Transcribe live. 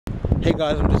Hey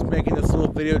guys, I'm just making this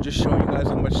little video just showing you guys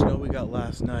how much snow we got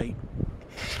last night.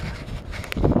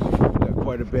 We got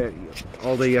quite a bit.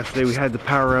 All day yesterday we had the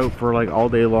power out for like all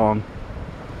day long.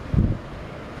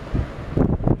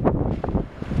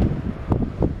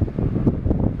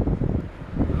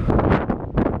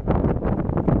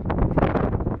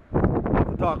 I have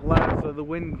to talk loud so the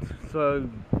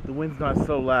wind's not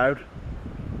so loud.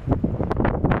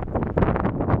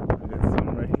 We got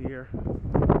some right here.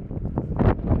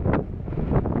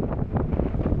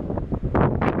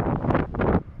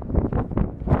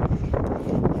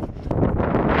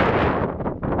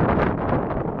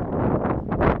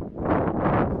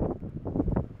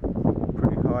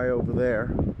 Over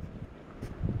there.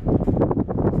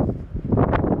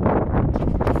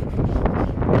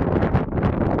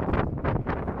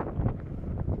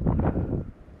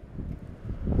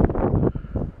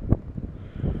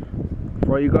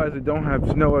 For all you guys that don't have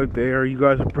snow out there, you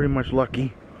guys are pretty much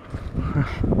lucky.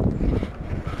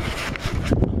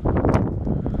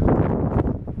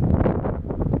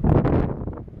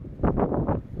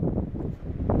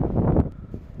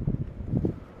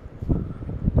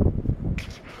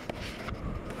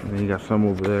 And then you got some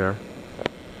over there.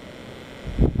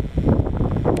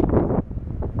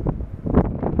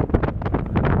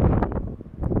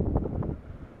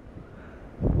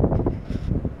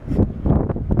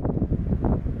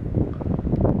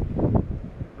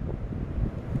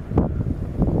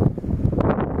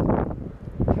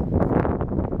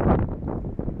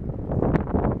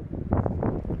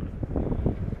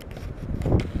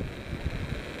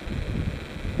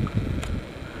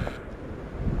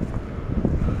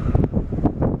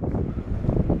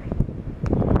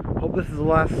 This is the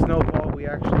last snowfall we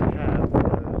actually have.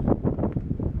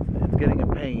 It's getting a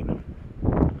pain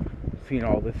seeing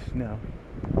all this snow.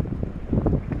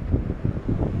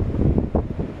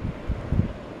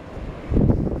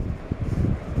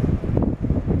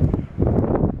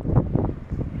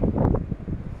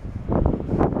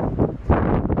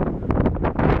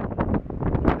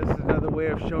 This is another way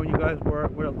of showing you guys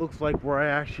what it looks like where I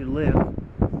actually live.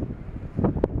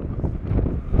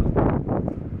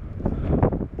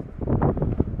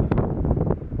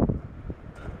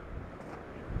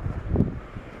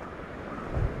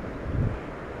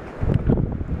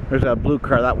 There's that blue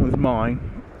car, that one's mine.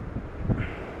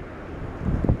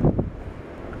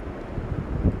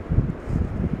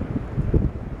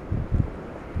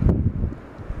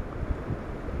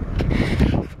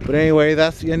 But anyway,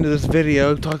 that's the end of this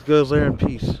video. Talk to you guys later in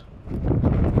peace.